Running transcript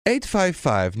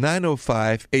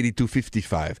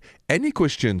855-905-8255. Any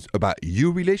questions about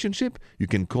your relationship? You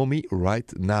can call me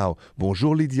right now.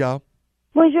 Bonjour, Lydia.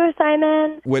 Bonjour,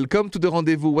 Simon. Welcome to the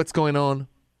rendezvous. What's going on?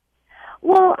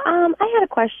 Well, I had a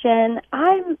question.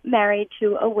 I'm married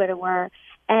to a widower,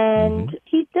 and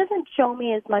he doesn't show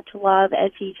me as much love as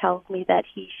he tells me that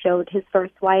he showed his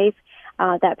first wife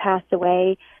that passed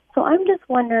away. So I'm just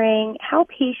wondering how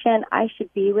patient I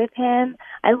should be with him.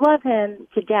 I love him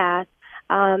to death,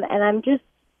 and I'm just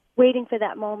waiting for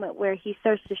that moment where he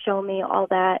starts to show me all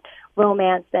that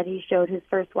romance that he showed his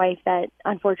first wife that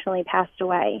unfortunately passed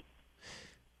away.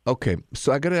 Okay,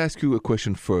 so I got to ask you a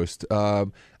question first.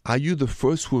 Are you the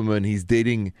first woman he's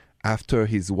dating after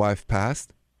his wife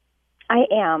passed? I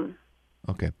am.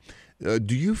 Okay.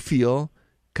 Do you feel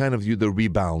kind of you the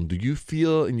rebound? Do you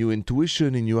feel in your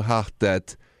intuition, in your heart,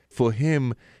 that for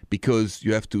him, because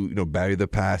you have to, bury the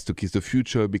past to kiss the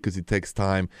future because it takes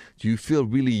time, do you feel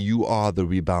really you are the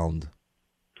rebound?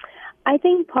 I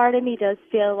think part of me does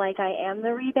feel like I am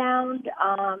the rebound.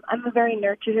 I'm a very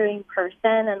nurturing person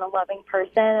and a loving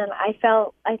person, and I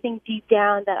think deep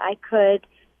down that I could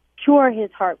cure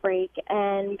his heartbreak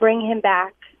and bring him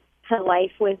back to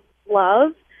life with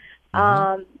love.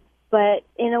 But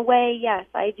in a way, yes,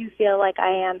 I do feel like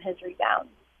I am his rebound.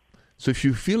 So if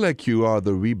you feel like you are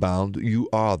the rebound, you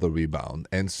are the rebound.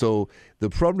 And so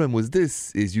the problem with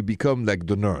this is you become like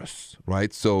the nurse,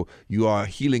 right? So you are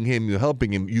healing him, you're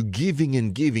helping him, you're giving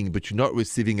and giving, but you're not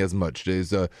receiving as much.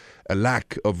 There's a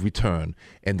lack of return.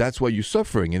 And that's why you're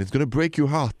suffering, and it's going to break your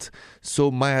heart. So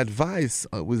my advice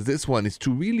with this one is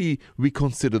to really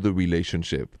reconsider the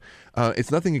relationship.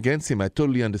 It's nothing against him. I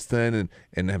totally understand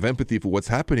and have empathy for what's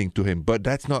happening to him, but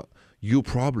that's not your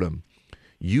problem.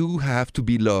 You have to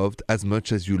be loved as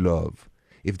much as you love.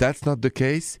 If that's not the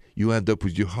case, you end up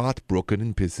with your heart broken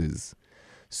in pieces.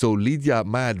 So, Lydia,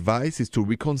 my advice is to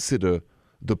reconsider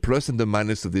the plus and the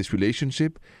minus of this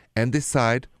relationship and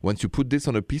decide, once you put this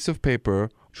on a piece of paper,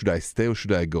 should I stay or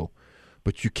should I go?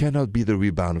 But you cannot be the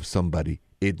rebound of somebody.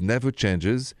 It never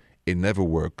changes. It never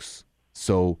works.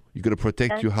 So, you got to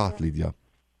protect your heart, Lydia.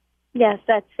 Yes,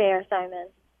 that's fair, Simon.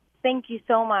 Thank you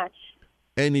so much.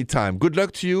 Anytime. Good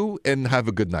luck to you and have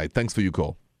a good night. Thanks for your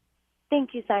call.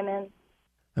 Thank you, Simon.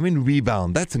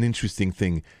 Rebound, that's an interesting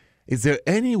thing. Is there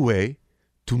any way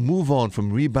to move on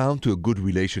from rebound to a good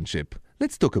relationship?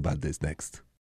 Let's talk about this next.